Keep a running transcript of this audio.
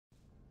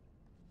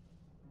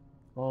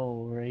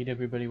Alright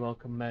everybody,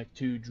 welcome back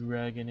to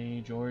Dragon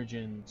Age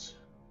Origins.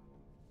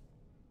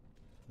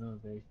 Oh,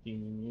 very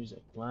themey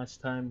music. Last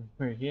time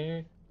we were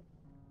here,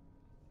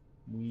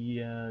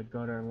 we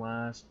got our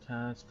last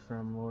task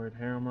from Lord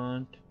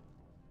Harrowmont.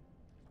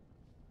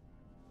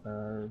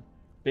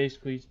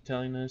 Basically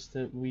telling us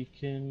that we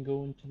can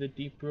go into the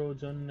deep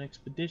roads on an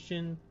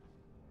expedition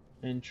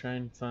and try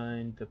and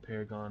find the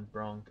Paragon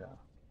Branka.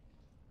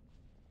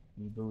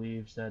 He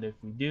believes that if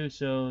we do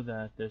so,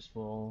 that this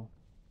will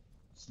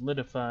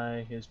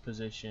solidify his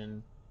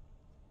position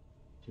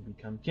to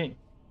become king.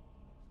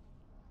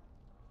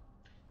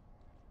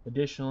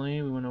 Additionally,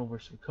 we went over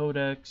some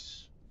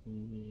codex,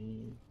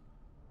 we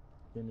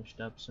finished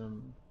up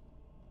some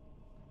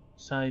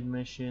side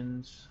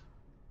missions,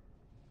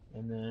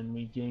 and then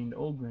we gained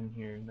Oghren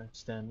here, that's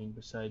standing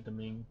beside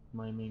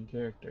my main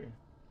character.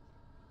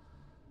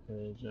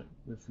 Because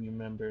if we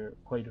remember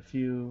quite a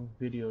few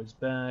videos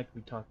back,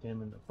 we talked to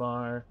him in the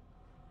bar.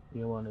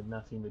 He wanted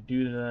nothing to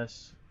do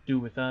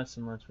with us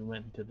unless we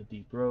went into the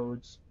deep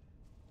roads.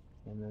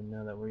 And then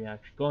now that we're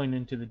actually going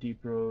into the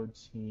deep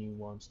roads, he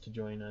wants to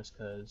join us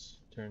because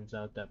turns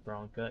out that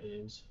Branka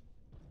is,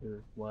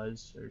 or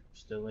was, or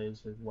still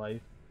is his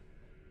wife,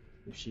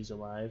 if she's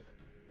alive.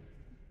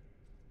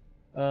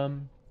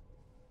 But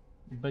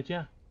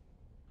yeah,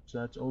 so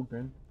that's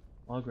Oghren,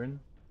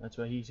 that's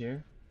why he's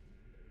here.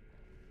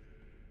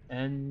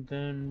 And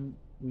then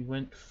we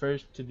went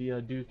first to the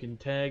Ortan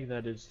Thaig,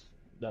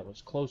 that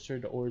was closer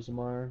to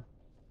Orzammar.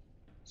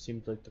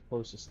 Seemed like the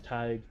closest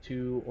Thaig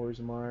to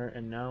Orzammar,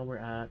 and now we're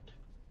at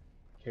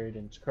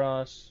Caridin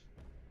Cross,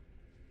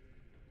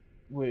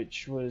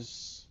 which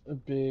was a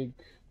big,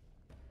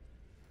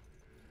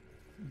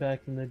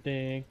 back in the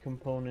day,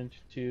 component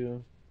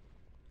to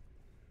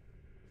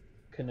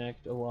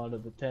connect a lot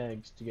of the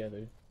tags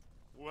together.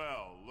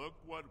 Well, look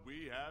what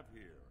we have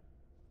here.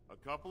 A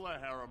couple of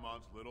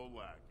Harrowmont's little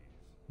lackeys.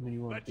 What do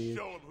you want, Let's bitch?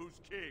 show him who's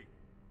king.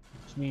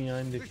 It's me,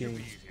 I'm the This should king.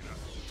 be easy enough.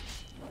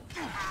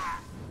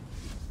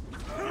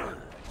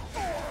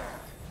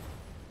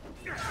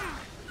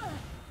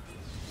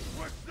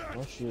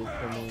 Oh shit,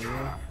 come on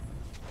here.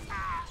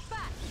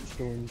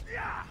 Stunned.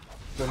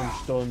 Got him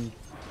stunned.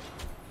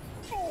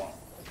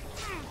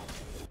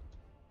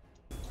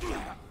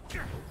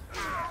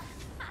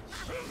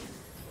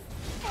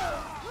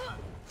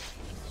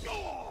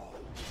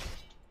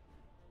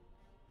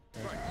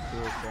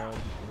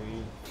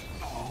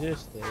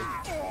 Resisted.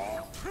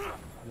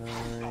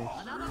 Nice.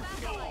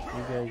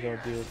 You guys all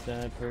deal with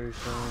that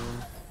person.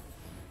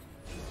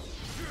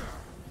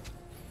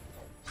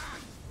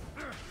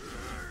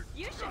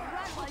 You should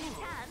run while you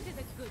can to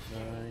the good.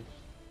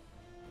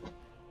 Nice.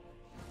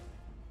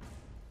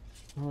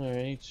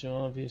 Alright, so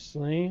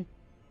obviously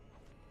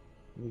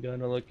we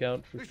gotta look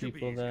out for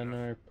people that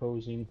are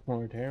opposing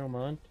Lord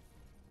Harrowmont.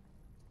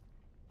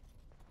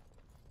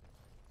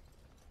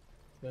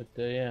 But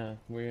yeah,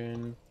 we're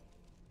in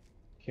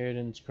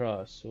Caridin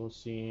Cross, so we'll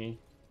see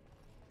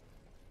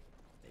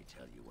They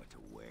tell you what to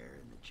wear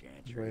in the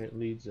chantry. where it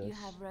leads us. You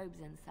have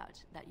robes and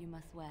such that you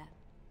must wear.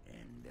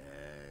 And,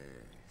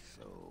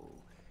 so...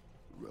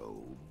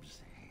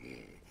 robes.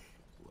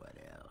 What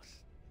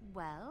else?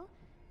 Well,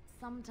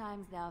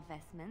 sometimes there are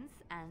vestments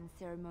and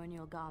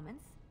ceremonial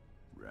garments.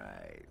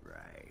 Right.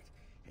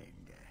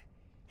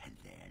 And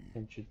then...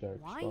 Bunch of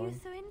Darkspawn. Why are you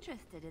so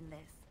interested in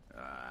this?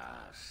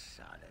 Ah,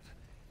 sod it.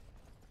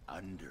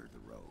 Under the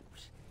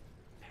robes.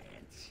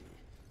 Pants.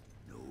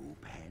 No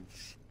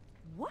pants.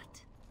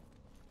 What?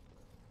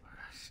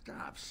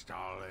 Stop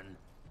stalling.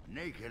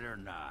 Naked or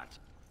not.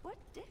 What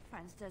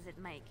difference does it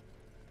make?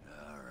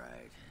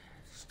 Alright.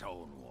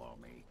 Stonewall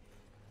me.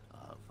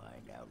 I'll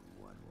find out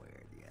one way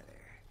or the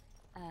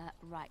other.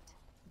 Right.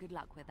 Good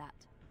luck with that.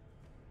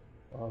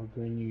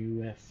 Oghren,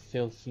 you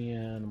filthy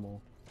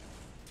animal.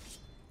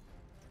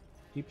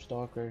 Deep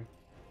Stalker.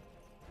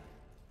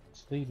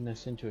 It's leading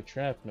us into a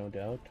trap, no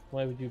doubt.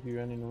 Why would you be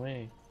running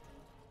away?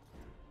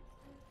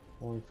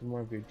 Only for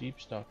more of your Deep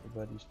Stalker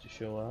buddies to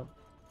show up.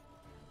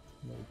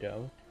 No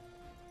doubt.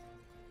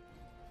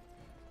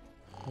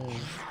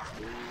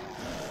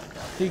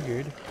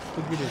 Figured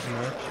as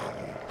much.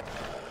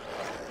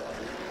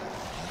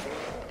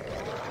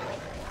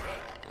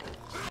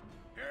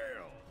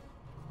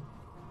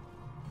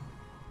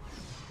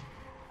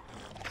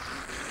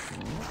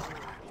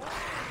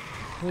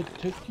 What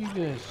took you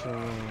guys so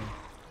long?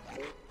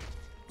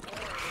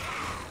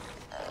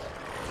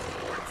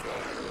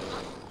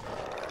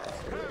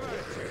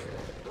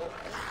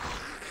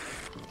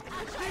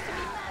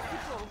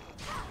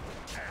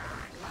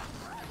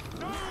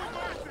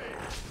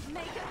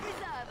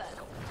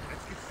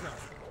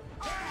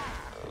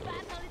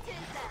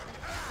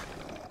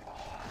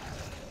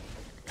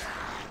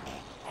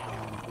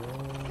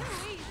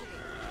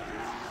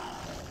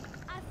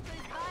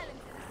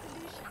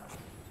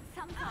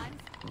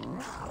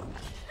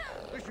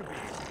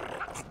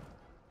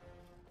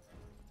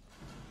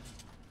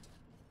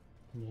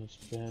 Nice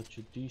batch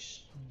of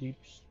deep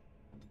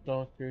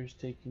stalkers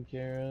taken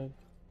care of.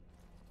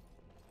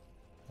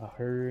 A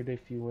herd,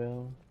 if you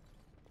will.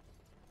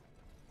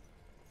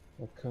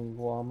 A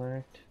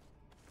conglomerate.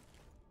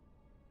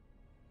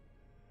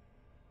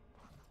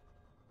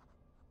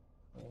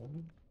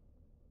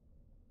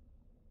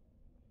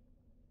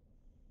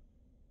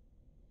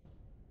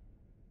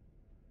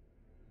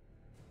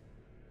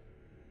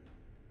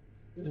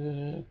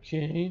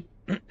 Okay.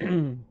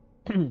 Did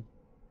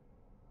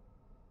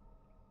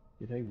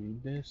I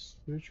read this?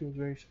 The ritual is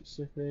very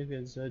specific,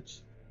 as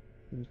such,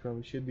 things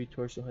probably should be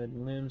torso, head,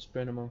 and limbs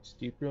spread amongst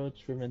steep roads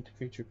to prevent the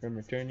creature from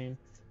returning.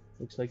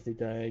 Looks like they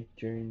died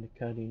during the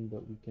cutting,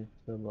 but we can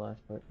fulfill the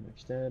last part in their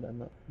stead. I'm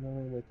not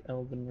familiar with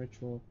elven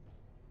ritual,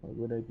 or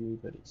would I be,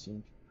 but it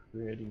seems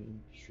pretty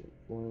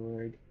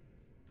straightforward.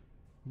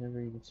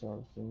 Never even saw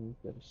a thing,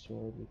 but a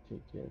sword would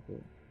take care of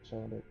it.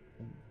 Sawed it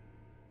and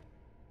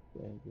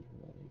dragged with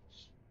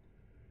legs.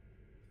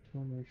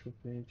 Tone ritual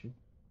page,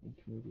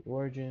 intermediate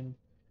origin.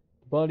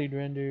 The body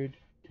rendered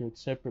to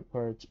its separate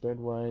parts, spread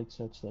wide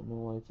such that no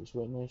life is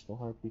witnessed, no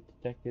heartbeat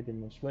detected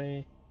in this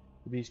way.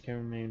 The beast can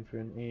remain for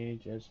an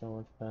age as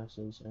knowledge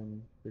passes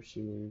and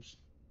pursuers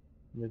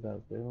live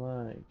out their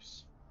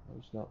lives. I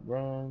was not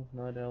wrong,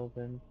 not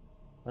elven.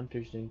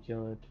 Hunters didn't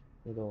kill it.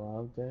 It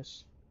allowed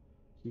this.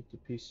 Keep the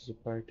pieces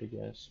apart, I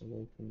guess,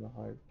 away from the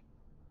heart.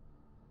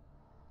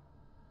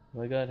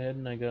 Well, I got head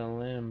and I got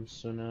limbs,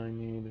 so now I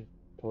need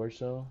a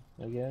torso,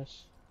 I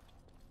guess,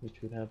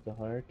 which would have the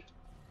heart,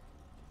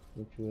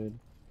 which would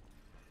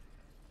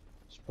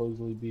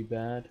supposedly be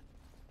bad.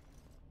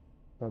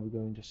 Probably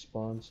going to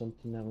spawn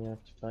something that we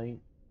have to fight.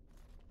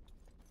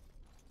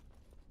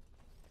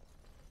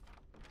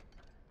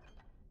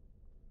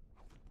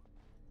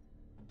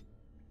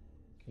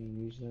 Can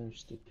you use that or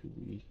still too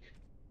weak?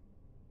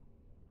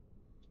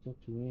 Still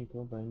too weak.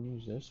 Well, but I can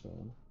use this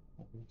one.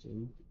 Let's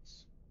eat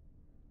this.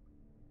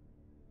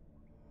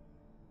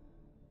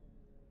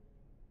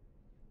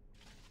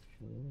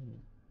 Sure.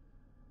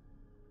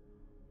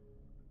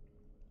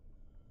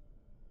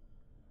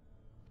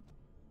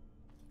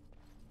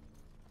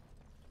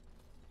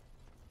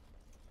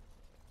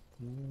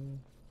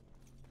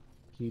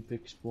 Keep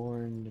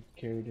exploring the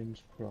Caridin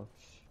Cross.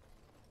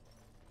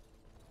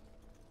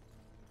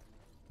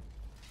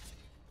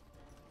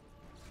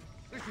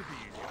 This should be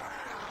easy.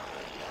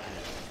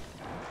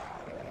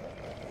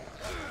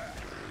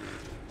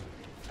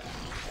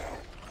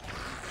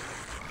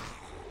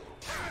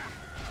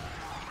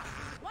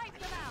 Wipe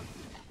them out!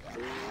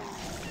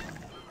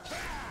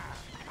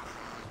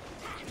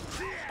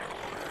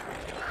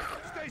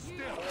 Stay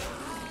still!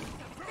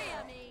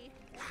 Fear me!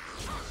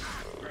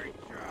 Great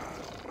job!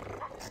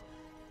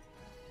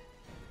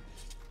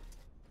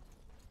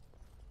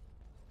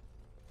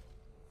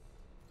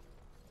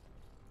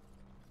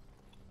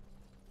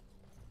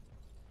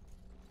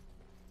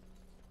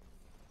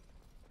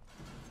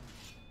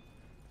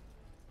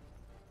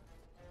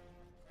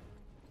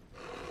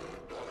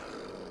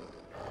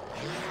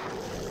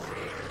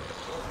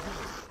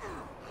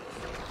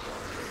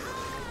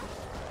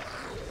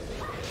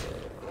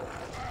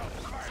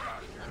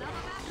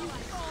 Another battle I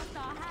forced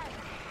our hand!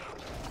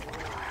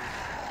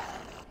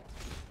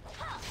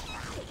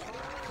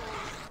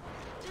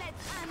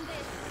 Let's end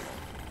this!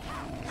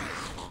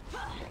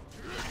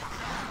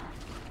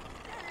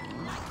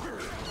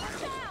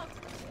 Watch out!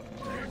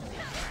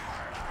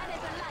 And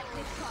it's like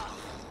this cross.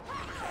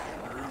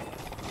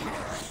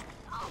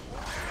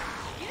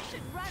 You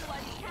should run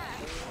while you can.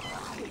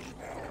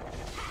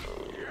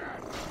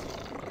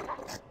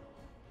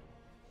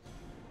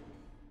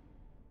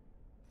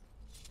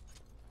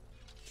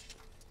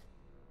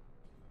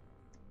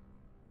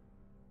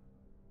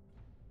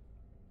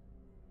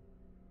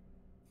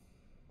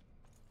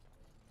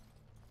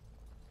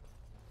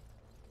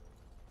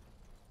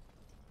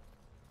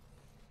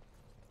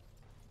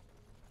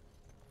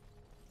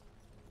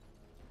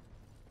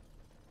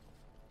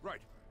 Right.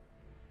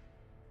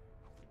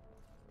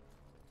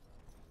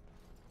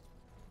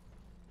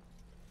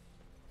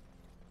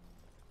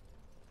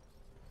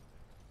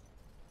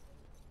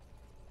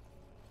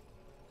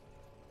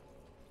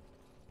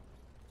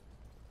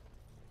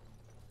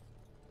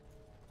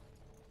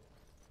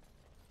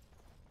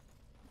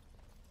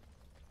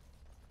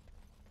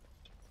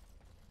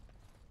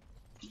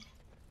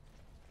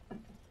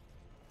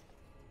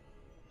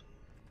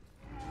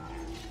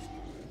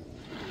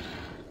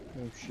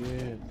 Oh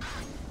shit.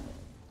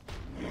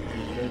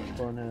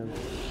 Darkspawn has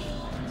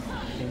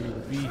King of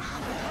the Beast.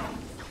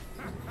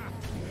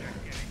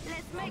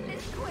 Let's make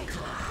this quick!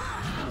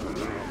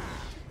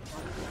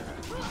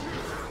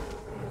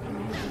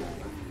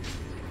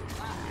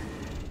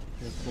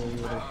 Careful,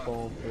 it'll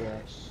fall for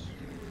us.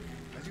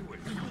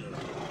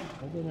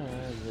 How did I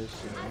have this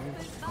in here?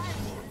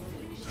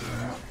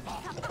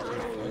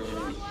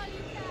 Run while you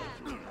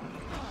can!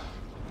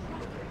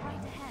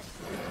 Right ahead.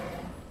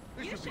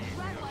 You should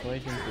run while you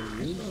Fighting can!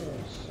 for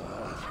users?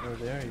 Oh,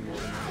 there you go.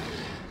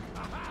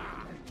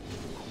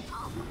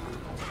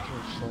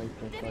 Looks like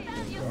the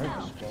fucking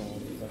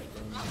Darkspawn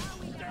fucking...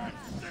 Stand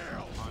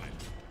still on it!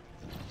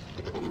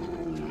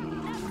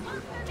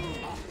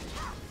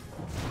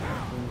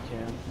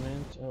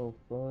 encampment? Oh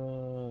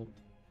fuck.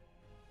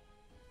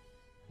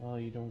 Oh,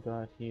 you don't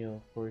got heal.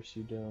 Of course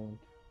you don't.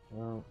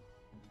 Well,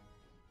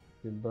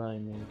 goodbye,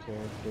 main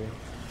character.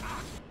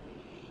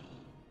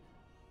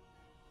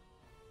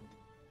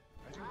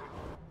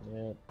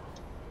 Yep.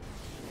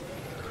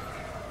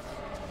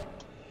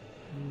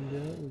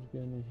 That was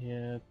gonna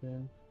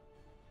happen.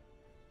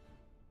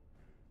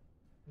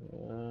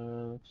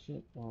 Let's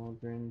get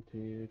Oghren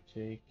to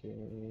take a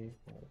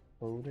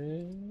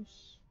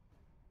POTUS.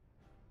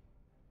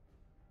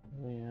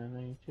 Oh yeah, now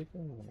you take a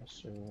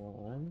lesser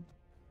one.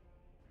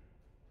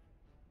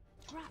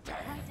 Trap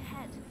right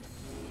ahead.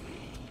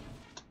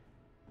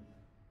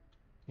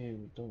 Okay,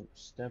 we don't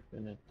step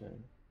in it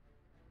then.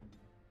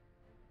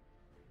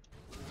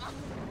 Trap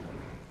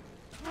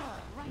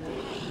right ahead.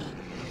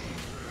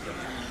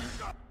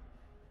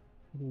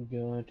 What do we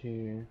got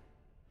here?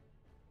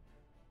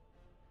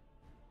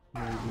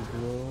 Maybe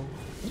blow.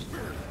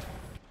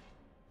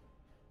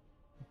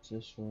 What's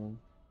this one?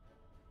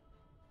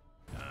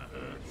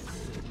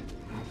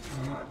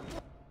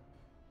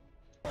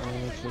 Oh,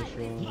 what's this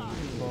one?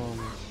 Bomb,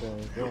 so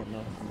don't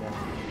knock him down.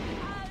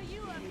 Oh,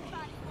 you a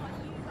funny one,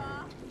 you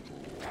are.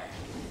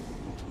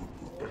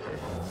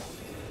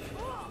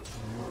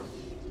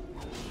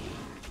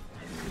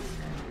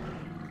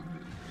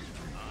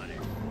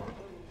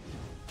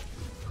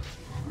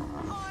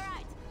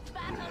 Alright,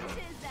 back on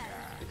Tuesday.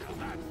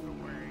 That's the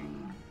way.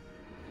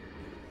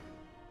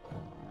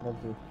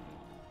 Lovely.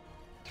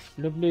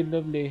 Lovely,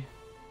 lovely.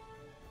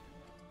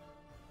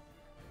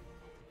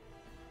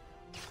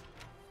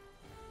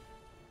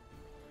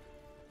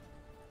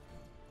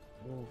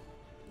 Oh,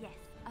 Yes,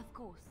 of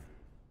course.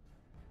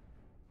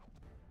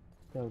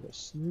 got a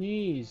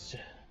sneeze.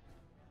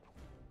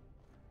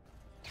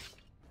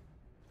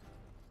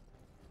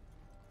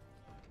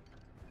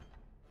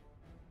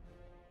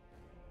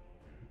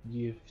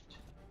 Gift.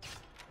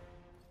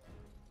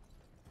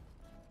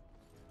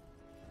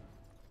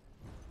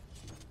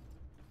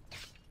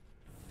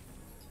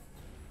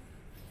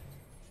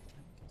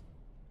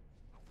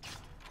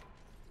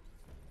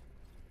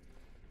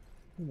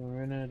 I'm gonna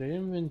run out of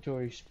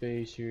inventory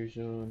space here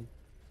soon.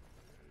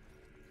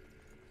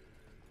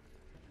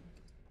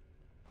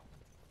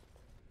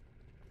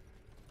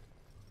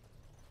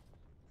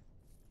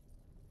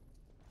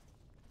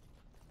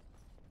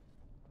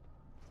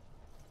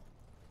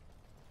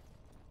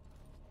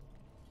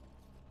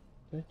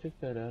 I took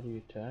that out of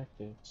your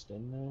tactics,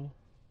 didn't I?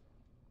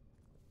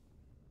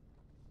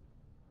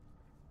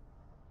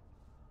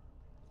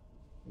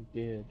 I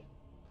did.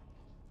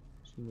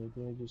 So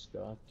maybe I just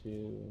got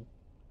to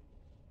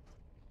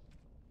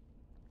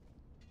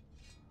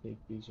take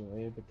these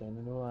away, but then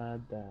it'll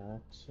add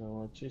that, so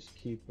let's just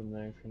keep them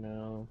there for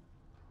now.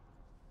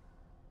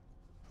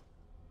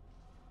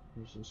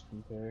 Let's just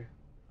compare.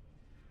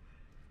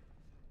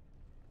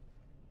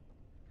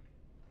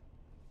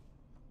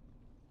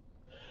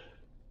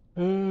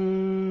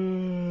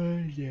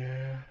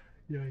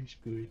 Yeah, he's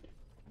good.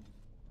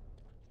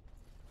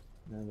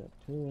 Now I got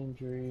 2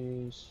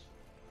 injuries.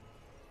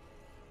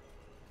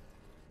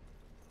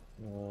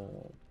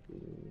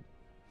 Dude.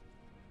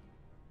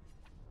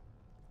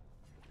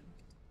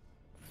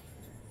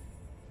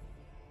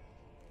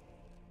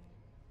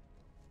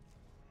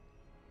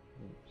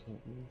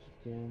 Can't use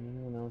again.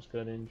 Anyone else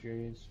got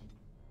injuries?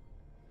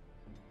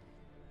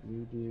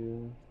 You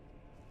do.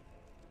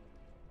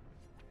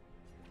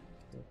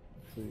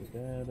 Clear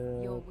that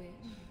up. Your wish.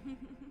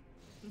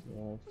 You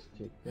have to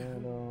take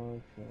that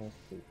off. You have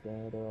to take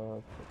that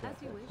off. Put As that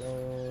you back wish.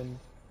 on.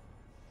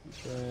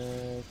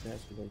 Back.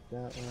 Activate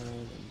that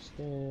one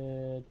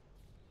instead.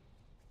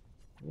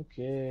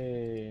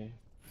 Okay.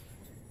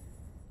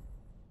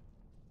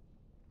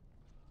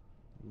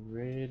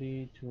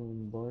 Ready to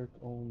embark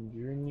on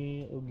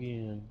journey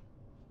again.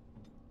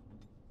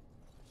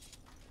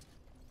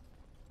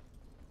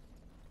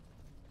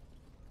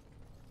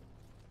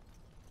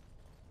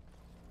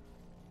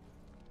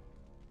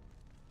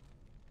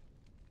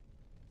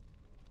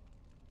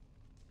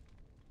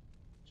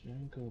 Try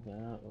and go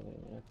that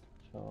way at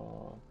the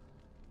top.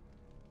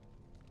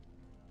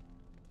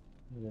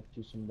 We have to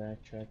do some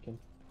backtracking.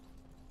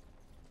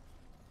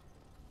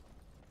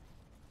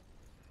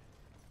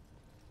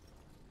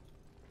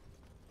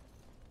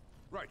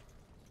 Right.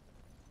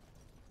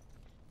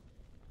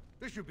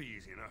 This should be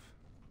easy enough.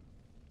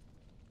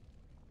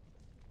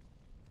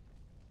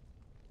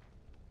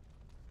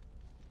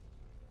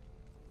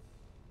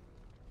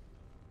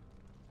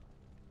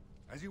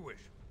 As you wish.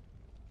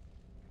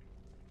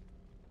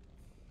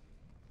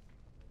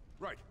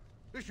 Right.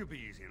 This should be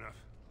easy enough.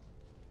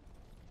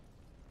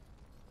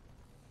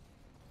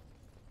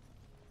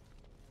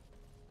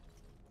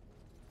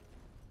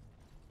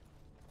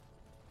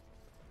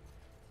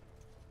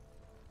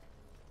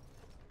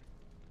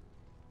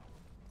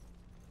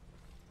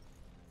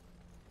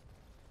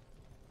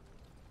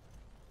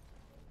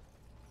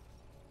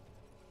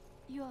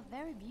 You are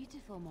very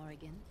beautiful,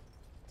 Morrigan.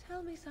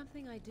 Tell me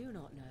something I do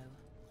not know.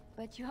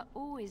 But you are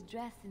always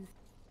dressed in...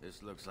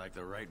 This looks like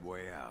the right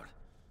way out.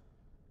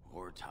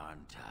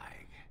 Ortan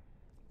Thaig.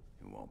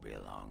 It won't be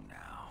long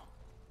now.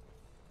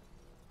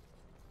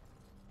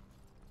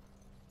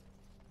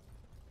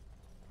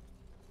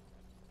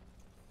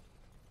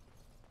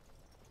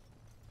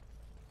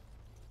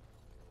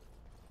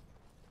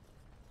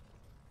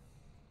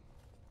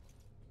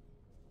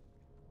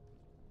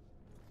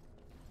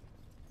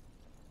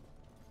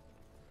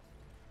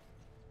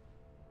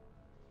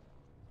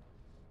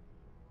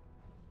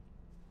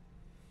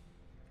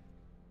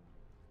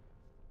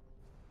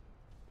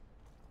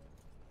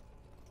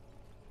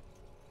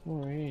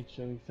 Alright,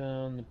 so we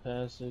found the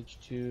passage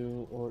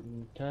to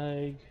Ortan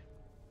Thaig.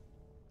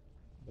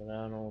 But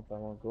I don't know if I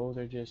want to go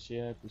there just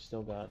yet. We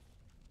still got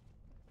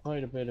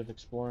quite a bit of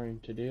exploring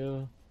to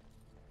do.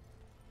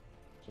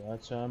 So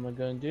that's what I'm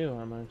gonna do.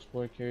 I'm gonna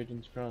explore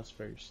Caridin Cross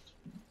first.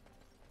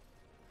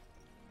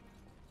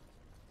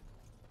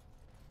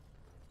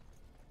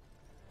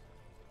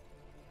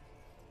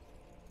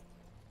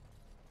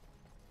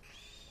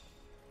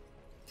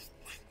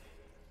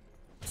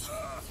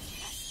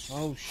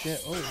 Oh shit,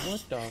 oh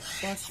what the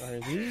fuck are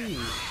these?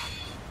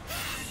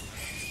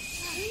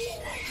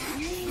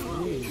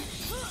 Jeez.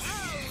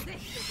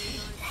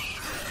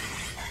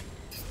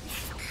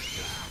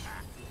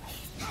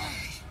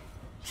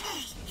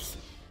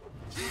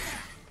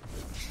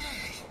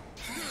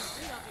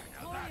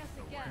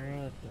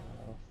 What the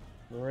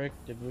frick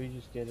did we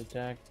just get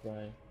attacked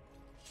by?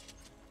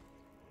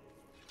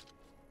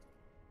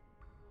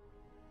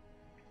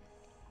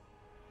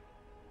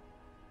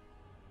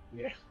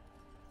 Yeah.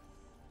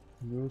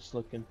 Gross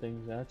looking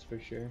things, that's for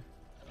sure.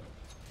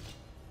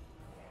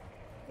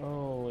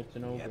 Oh, it's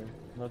an ogre.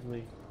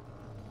 Lovely.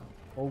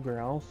 Ogre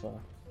Alpha.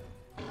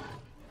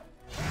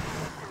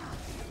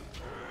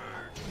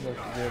 Look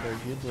good, our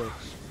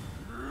giblets.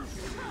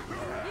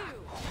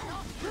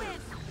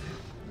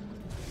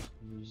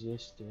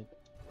 Resisted.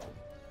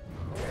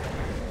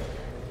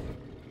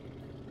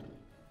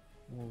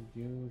 Oh,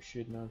 you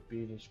should not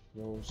be this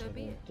close, I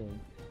don't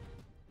think.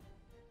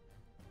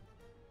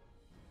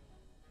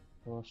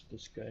 Lost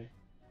this guy.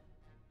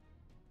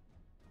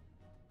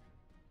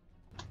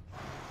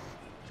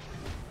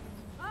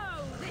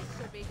 Oh, this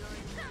should be good.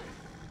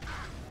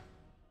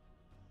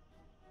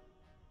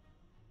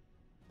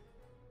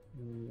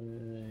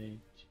 Alright,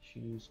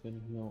 she's gonna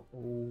heal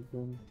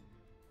Oghren.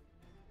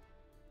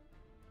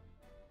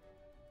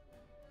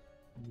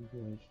 You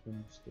guys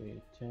gonna stay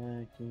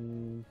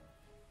attacking.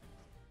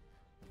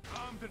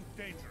 Armed and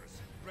dangerous,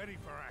 ready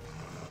for action.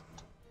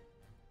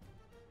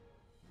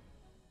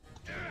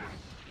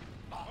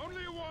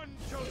 Only one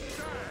shall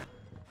stand!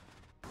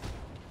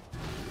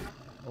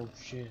 Oh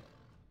shit.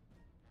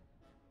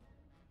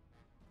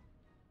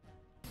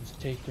 He's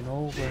taking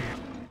over.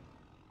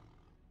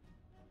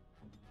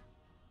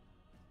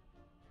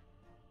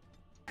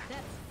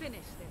 Let's finish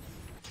this.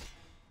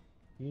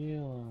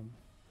 Heal him.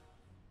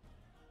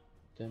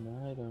 Then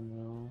I don't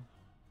know.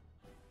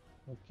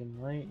 Fucking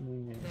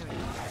lightning. Look at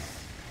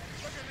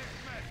this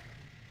mess!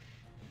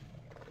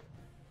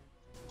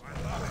 I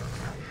love it!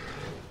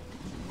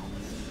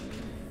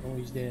 Oh,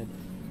 he's dead.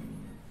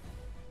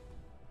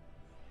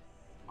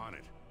 On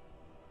it.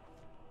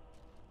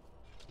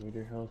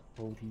 Greater health,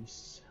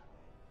 POTUS.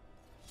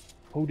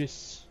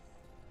 POTUS.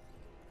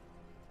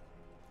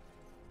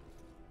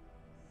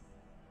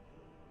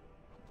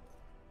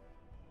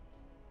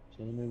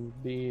 Son of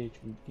a bitch,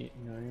 we're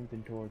getting our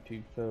inventory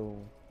too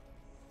full.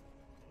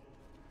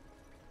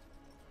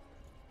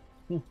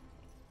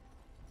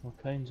 All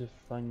kinds of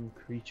fun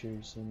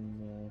creatures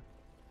in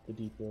the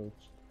deep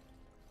roads.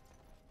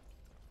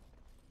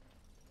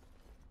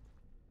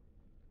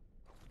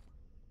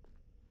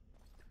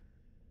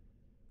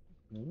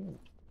 Ooh.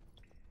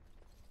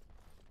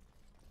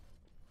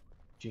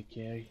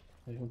 JK,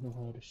 I don't know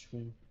how to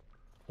swim.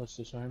 Plus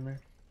this armor.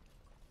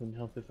 Wouldn't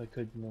help if I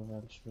could know how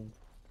to swim.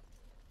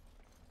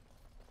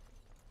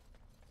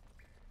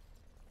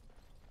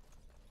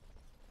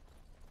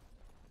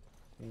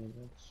 Okay,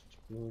 let's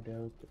explode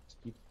out. Let's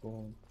keep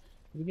going.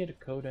 Did we get a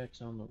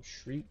codex on those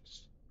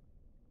shrieks?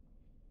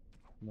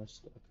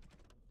 Must have.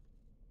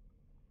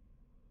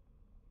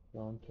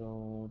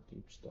 Toronto,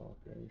 Deep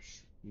Stalker,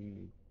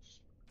 Shrieks.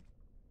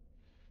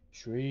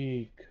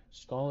 Shriek.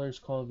 Scholars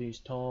call these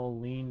tall,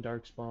 lean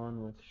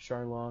Darkspawn with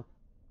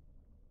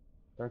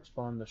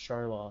Darkspawn the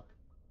Sharlock,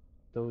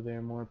 though they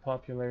are more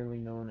popularly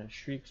known as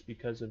Shrieks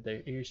because of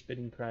their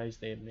ear-splitting cries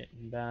they emit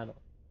in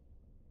battle.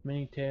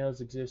 Many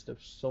tales exist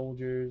of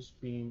soldiers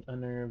being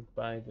unnerved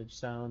by the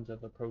sounds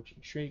of approaching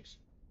shrieks,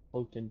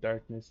 cloaked in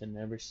darkness and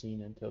never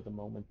seen until the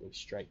moment they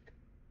strike.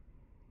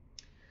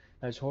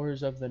 As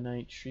horrors of the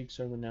night, shrieks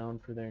are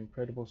renowned for their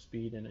incredible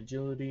speed and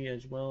agility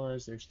as well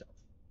as their stealth.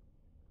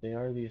 They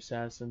are the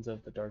assassins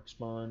of the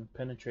Darkspawn,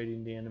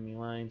 penetrating the enemy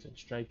lines and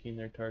striking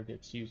their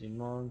targets using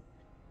long,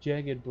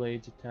 jagged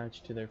blades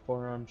attached to their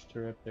forearms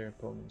to rip their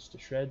opponents to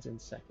shreds in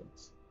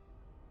seconds.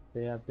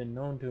 They have been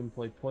known to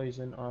employ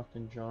poison,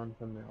 often drawn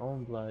from their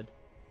own blood,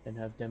 and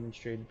have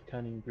demonstrated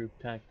cunning group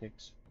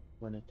tactics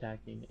when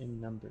attacking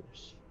in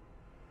numbers.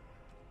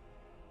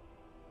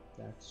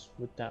 That's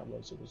what that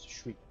was. It was a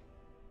shriek.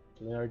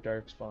 So they are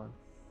Darkspawn.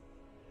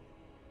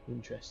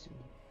 Interesting.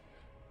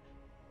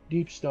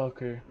 Deep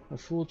Stalker. A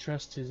fool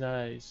trusts his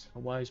eyes. A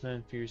wise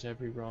man fears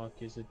every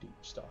rock is a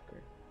Deep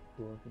Stalker.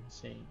 Dwarven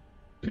saying.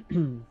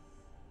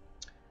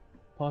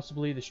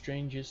 Possibly the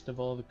strangest of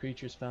all the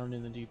creatures found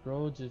in the deep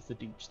roads is the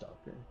Deep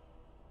Stalker.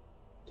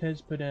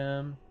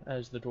 Tezpadam,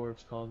 as the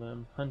dwarves call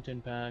them, hunt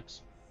in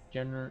packs,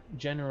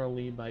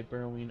 generally by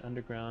burrowing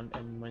underground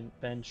and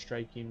then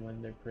striking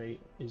when their prey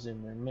is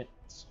in their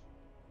midst.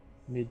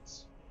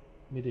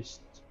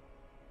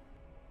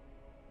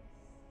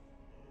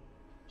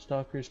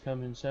 Stalkers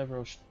come in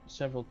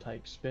several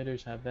types.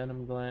 Spitters have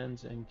venom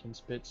glands and can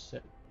spit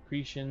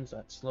secretions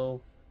that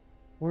slow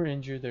or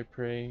injure their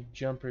prey.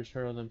 Jumpers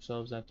hurl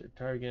themselves at their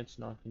targets,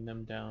 knocking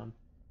them down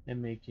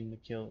and making the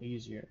kill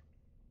easier.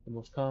 The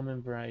most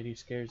common variety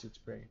scares its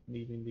prey,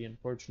 leaving the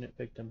unfortunate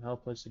victim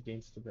helpless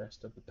against the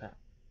rest of the pack.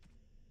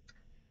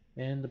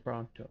 And the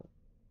Bronto.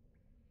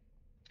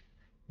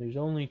 There's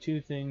only two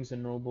things a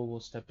noble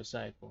will step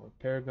aside for: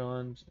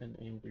 paragons and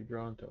angry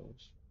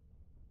Brontos.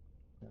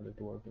 Now the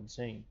Dwarven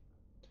saying.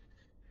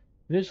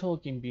 This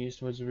hulking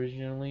beast was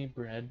originally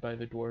bred by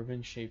the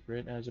Dwarven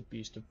Shaperit as a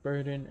beast of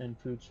burden and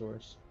food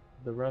source,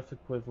 the rough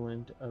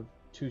equivalent of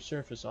two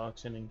surface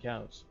oxen and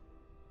cows.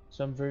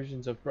 Some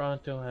versions of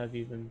Bronto have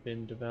even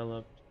been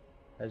developed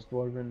as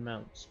Dwarven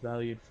mounts,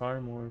 valued far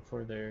more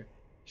for their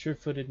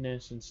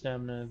sure-footedness and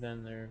stamina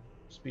than for their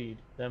speed.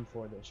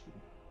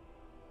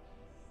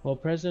 While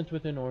present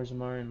within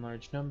Orzammar in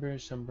large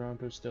numbers, some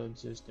Brontos still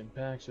exist in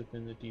packs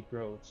within the deep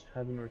roads,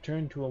 having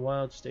returned to a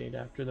wild state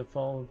after the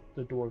fall of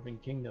the Dwarven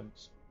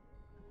Kingdoms.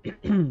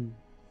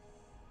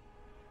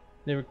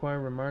 They require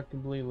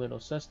remarkably little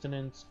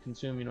sustenance,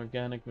 consuming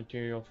organic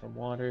material from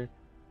water,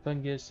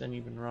 fungus, and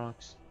even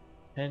rocks,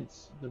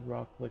 hence the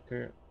rock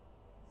liquor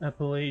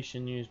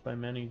appellation used by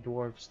many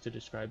dwarves to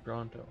describe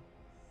Bronto,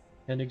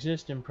 and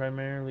exist in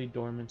primarily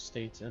dormant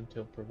states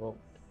until provoked.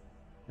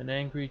 An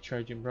angry,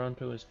 charging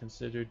Bronto is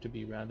considered to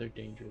be a rather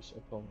dangerous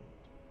opponent.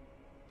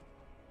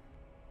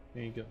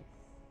 There you go.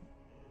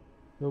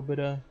 Little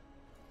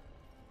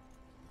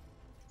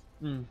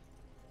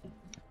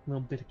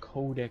bit of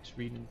codex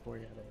reading for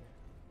you there.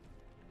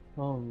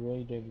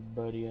 Alright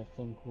everybody, I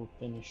think we'll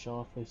finish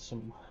off with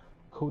some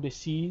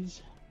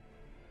codices.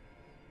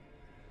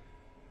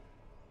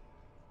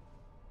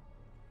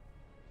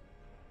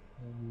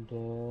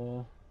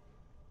 And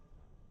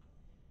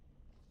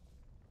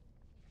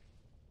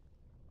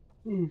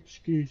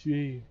excuse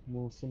me,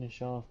 we'll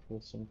finish off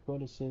with some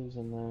codices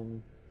and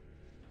then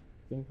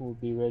I think we'll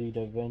be ready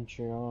to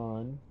venture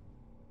on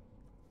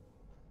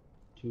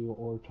to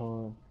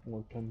Ortan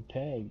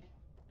Thaig.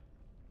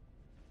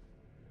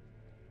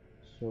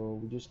 So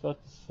we just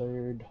got the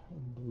third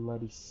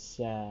bloody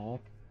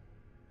sack.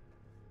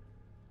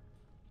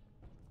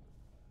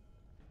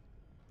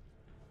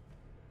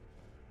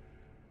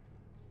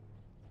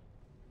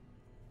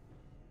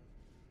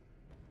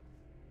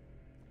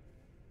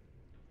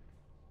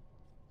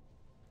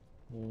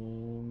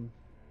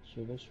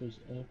 So this was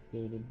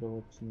updated, but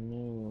what's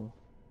new?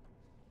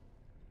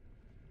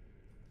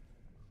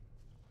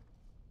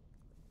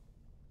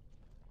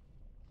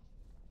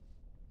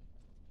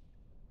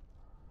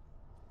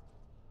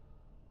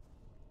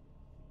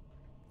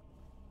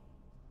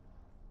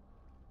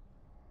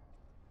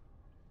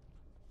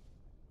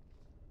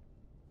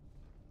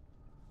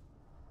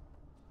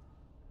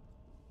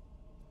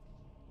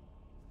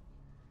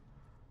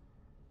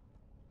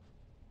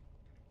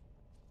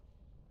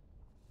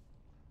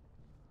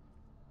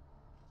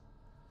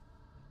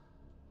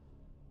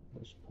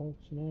 Those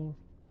parts now.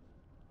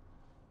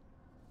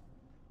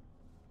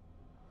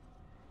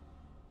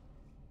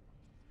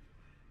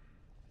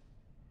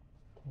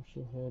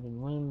 Torso, head,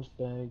 and limbs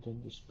bagged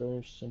and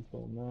dispersed.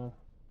 Simple enough.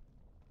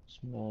 This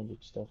magic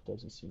stuff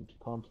doesn't seem too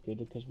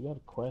complicated because we got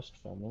a quest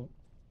from it.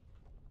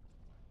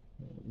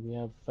 We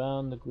have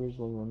found the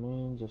grisly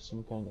remains of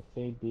some kind of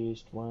fey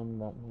beast, one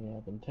that may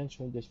have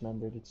intentionally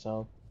dismembered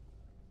itself.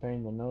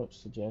 Comparing the notes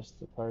suggests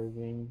the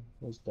carving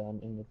was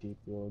done in the deep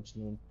roads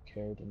near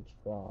Caridin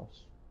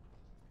Cross.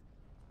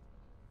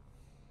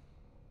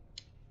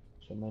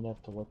 So I might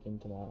have to look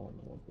into that one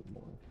a little bit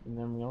more. And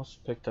then we also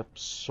picked up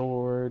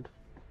sword.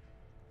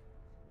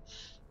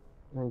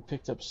 And we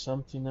picked up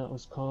something that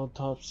was called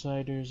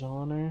Topsider's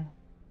Honor.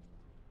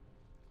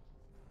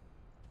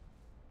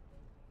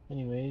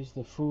 Anyways,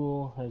 the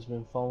fool has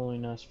been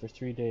following us for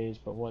 3 days,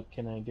 but what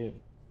can I do?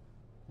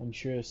 I'm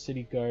sure a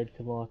city guard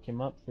could lock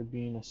him up for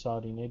being a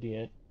sodding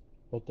idiot,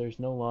 but there's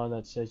no law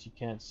that says you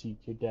can't seek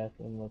your death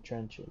in the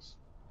trenches.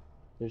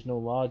 There's no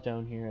law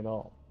down here at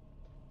all.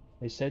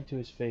 I said to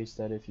his face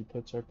that if he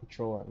puts our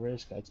patrol at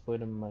risk, I'd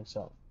split him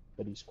myself,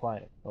 but he's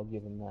quiet, I'll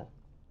give him that.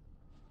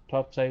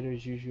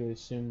 Topsiders usually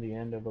assume the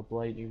end of a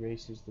blight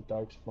erases the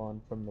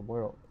Darkspawn from the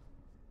world.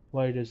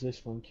 Why does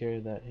this one care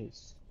that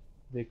his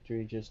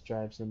victory just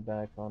drives them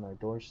back on our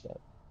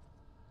doorstep?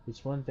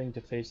 It's one thing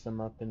to face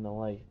them up in the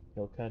light.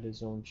 He'll cut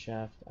his own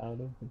shaft out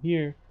of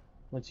here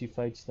once he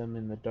fights them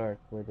in the dark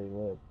where they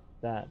live.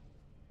 That,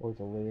 or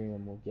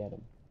delirium will get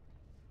him.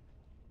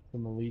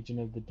 From a Legion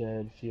of the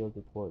Dead field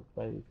report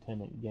by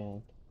Lieutenant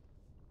Gant.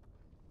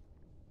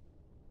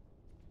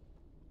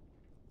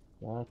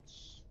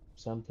 That's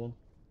something.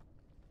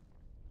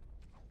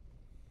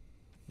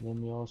 And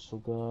then we also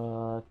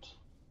got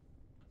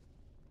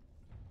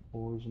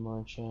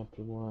Orzammar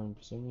Chapter 1,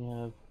 because then we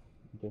have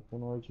a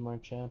different Orzammar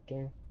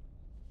chapter.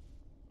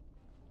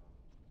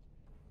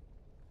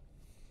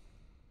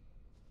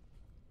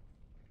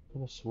 I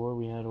could have swore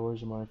we had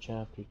Orzammar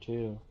Chapter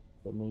 2,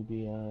 but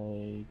maybe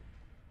I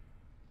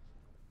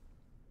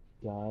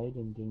died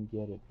and didn't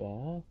get it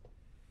back.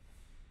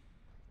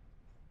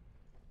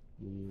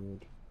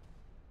 Weird.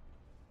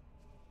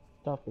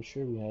 Thought for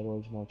sure we had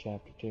original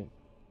chapter 2.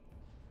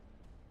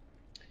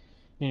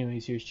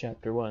 Anyways, here's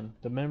chapter 1.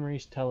 The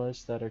memories tell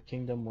us that our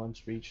kingdom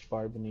once reached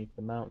far beneath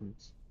the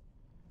mountains,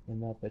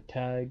 and that the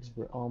Thaigs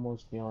were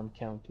almost beyond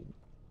counting.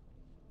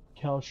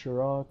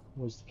 Kalsharok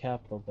was the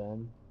capital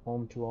then,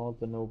 home to all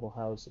the noble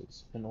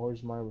houses, and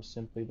Orzammar was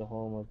simply the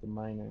home of the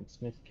miner and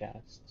smith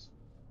castes.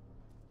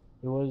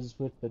 It was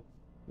with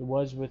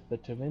the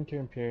Tevinter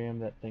Imperium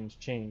that things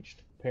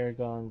changed.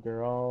 Paragon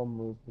Geral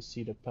moved the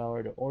seat of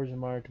power to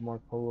Orzammar to more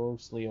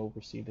closely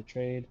oversee the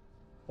trade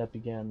that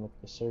began with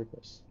the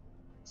surface.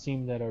 It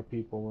seemed that our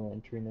people were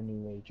entering a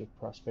new age of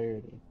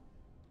prosperity.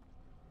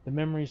 The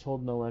memories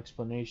hold no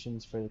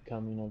explanations for the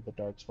coming of the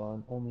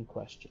Darkspawn, only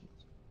questions.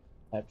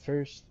 At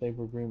first, they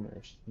were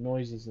rumors,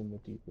 noises in the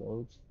deep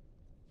roads,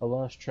 a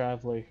lost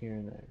traveler here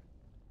and there.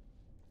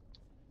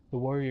 The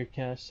warrior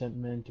caste sent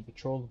men to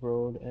patrol the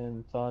road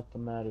and thought the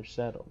matter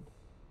settled.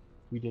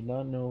 We did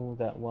not know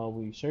that while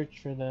we searched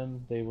for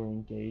them, they were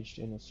engaged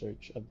in a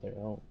search of their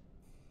own.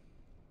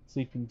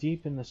 Sleeping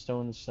deep in the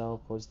stone itself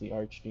was the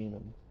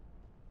archdemon.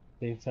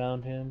 They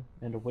found him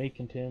and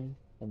awakened him,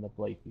 and the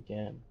blight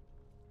began.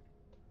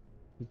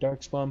 The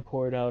darkspawn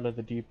poured out of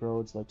the deep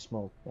roads like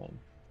smoke then,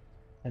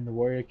 and the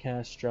warrior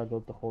caste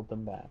struggled to hold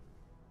them back.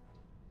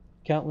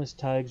 Countless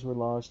Thaigs were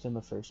lost in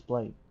the First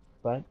Blight,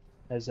 but,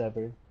 as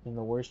ever, in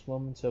the worst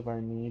moments of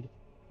our need,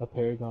 a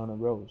paragon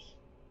arose.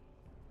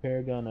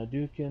 Paragon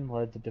Adukin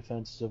led the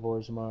defenses of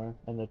Orzammar,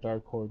 and the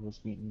Dark Horde was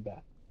beaten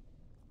back.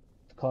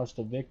 The cost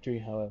of victory,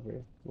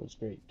 however, was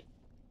great.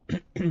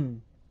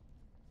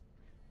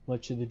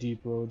 Much of the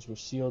deep roads were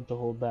sealed to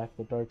hold back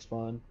the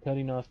Darkspawn,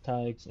 cutting off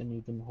Thaigs and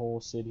even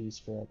whole cities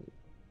forever.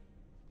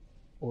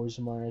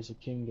 Orzammar as a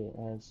kingdom,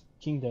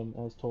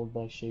 as told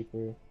by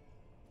Shaper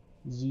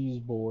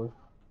Zizbor.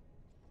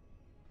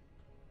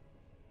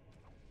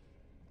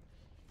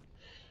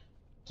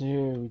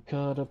 There, we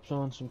caught up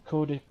on some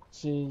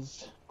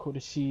codices,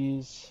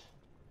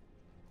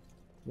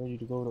 ready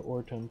to go to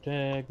Ortan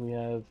Thaig. We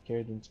have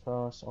Caridin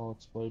Cross all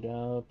explored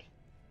out.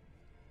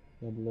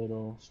 Got a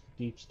little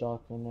deep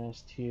stalker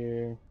nest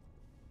here.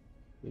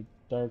 Big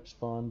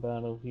Darkspawn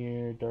battle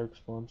here.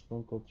 Darkspawn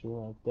sprinkled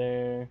throughout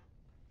there.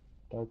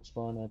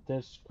 Darkspawn at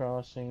this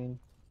crossing.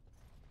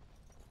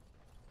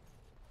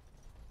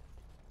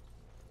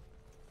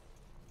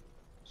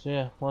 So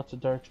yeah, lots of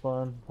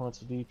Darkspawn,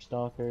 lots of Deep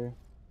Stalker.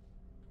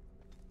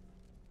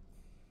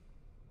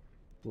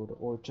 Go to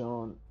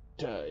Ortan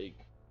Thaig.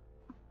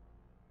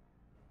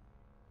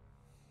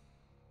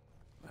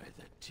 By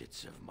the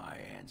tits of my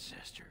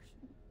ancestors,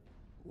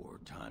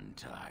 Ortan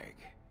Thaig.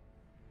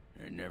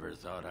 I never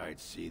thought I'd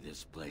see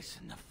this place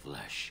in the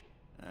flesh.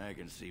 I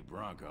can see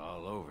Branka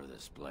all over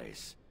this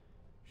place.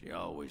 She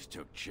always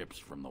took chips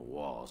from the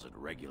walls at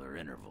regular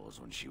intervals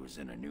when she was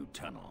in a new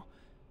tunnel.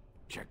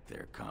 Checked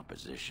their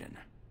composition.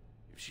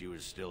 If she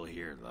was still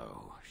here,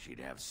 though, she'd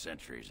have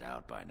sentries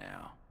out by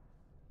now.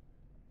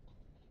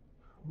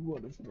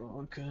 What if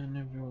Branka and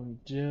everyone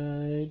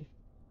died?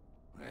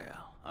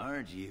 Well,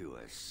 aren't you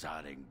a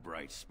sodding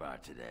bright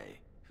spot today?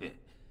 If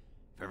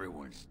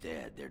everyone's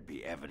dead, there'd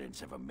be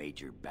evidence of a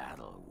major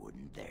battle,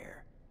 wouldn't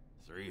there?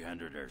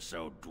 300 or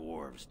so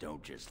dwarves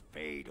don't just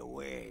fade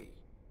away.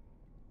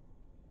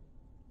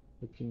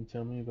 What can you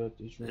tell me about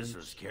these rooms? This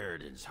was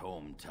Caridin's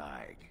home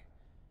Thaig.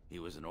 He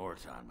was an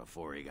Ortan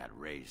before he got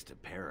raised to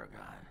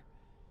Paragon.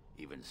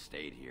 Even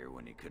stayed here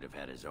when he could have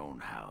had his own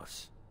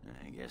house.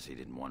 I guess he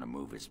didn't want to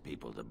move his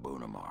people to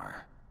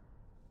Bunamar.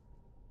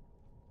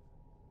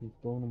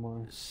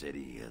 Bunamar. The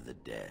city of the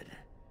dead.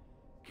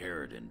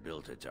 Caridin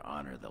built it to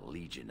honor the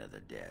Legion of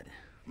the Dead,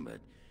 but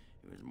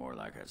it was more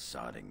like a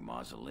sodding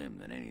mausoleum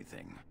than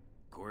anything.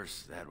 Of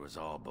course, that was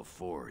all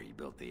before he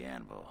built the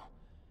anvil.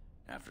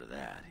 After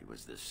that, he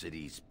was the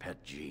city's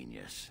pet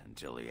genius,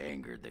 until he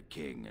angered the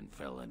king and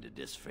fell into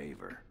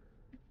disfavor.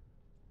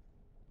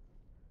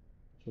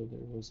 So there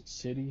was a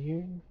city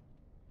here?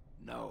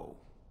 No,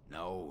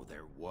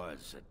 there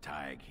was a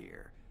Thaig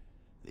here.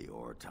 The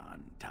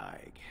Ortan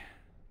Thaig.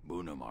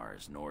 Bunamar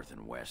is north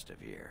and west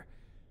of here.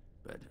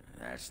 But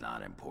that's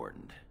not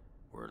important.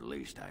 Or at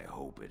least I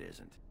hope it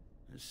isn't.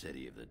 The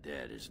City of the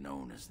Dead is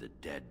known as the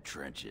Dead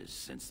Trenches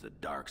since the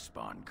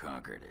Darkspawn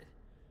conquered it.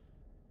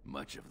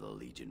 Much of the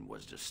Legion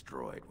was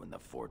destroyed when the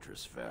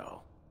fortress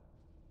fell.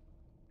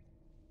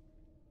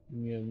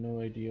 You have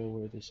no idea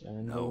where this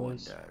anvil is? No one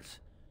does.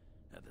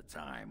 At the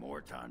time,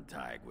 Ortan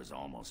Thaig was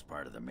almost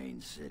part of the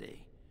main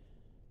city.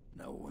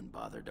 No one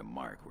bothered to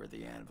mark where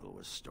the anvil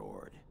was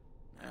stored.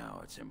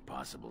 Now it's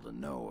impossible to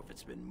know if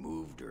it's been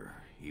moved or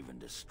even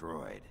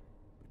destroyed.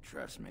 But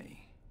trust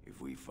me,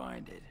 if we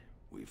find it,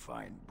 we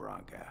find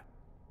Branka.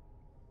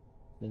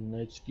 Then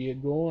let's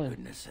get going.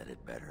 Couldn't have said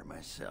it better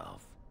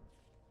myself.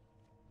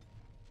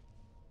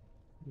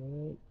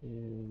 What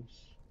is...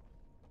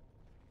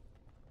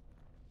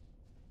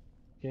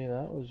 Okay,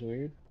 that was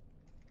weird.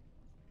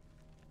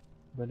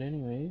 But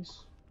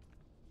anyways,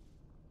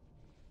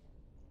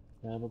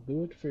 that'll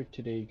do it for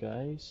today,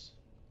 guys.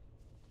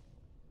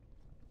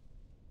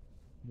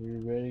 We're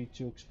ready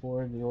to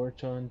explore the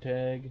Ortan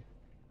Thaig.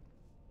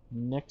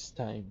 next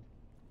time.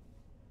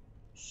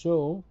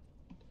 So,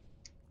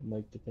 I'd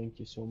like to thank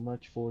you so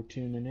much for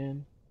tuning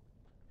in.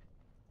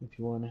 If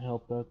you want to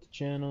help out the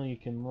channel, you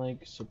can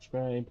like,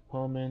 subscribe,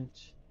 comment,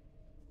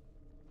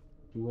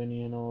 do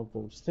any and all of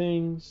those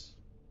things.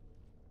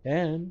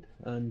 And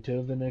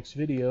until the next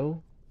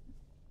video,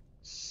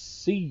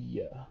 see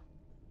ya.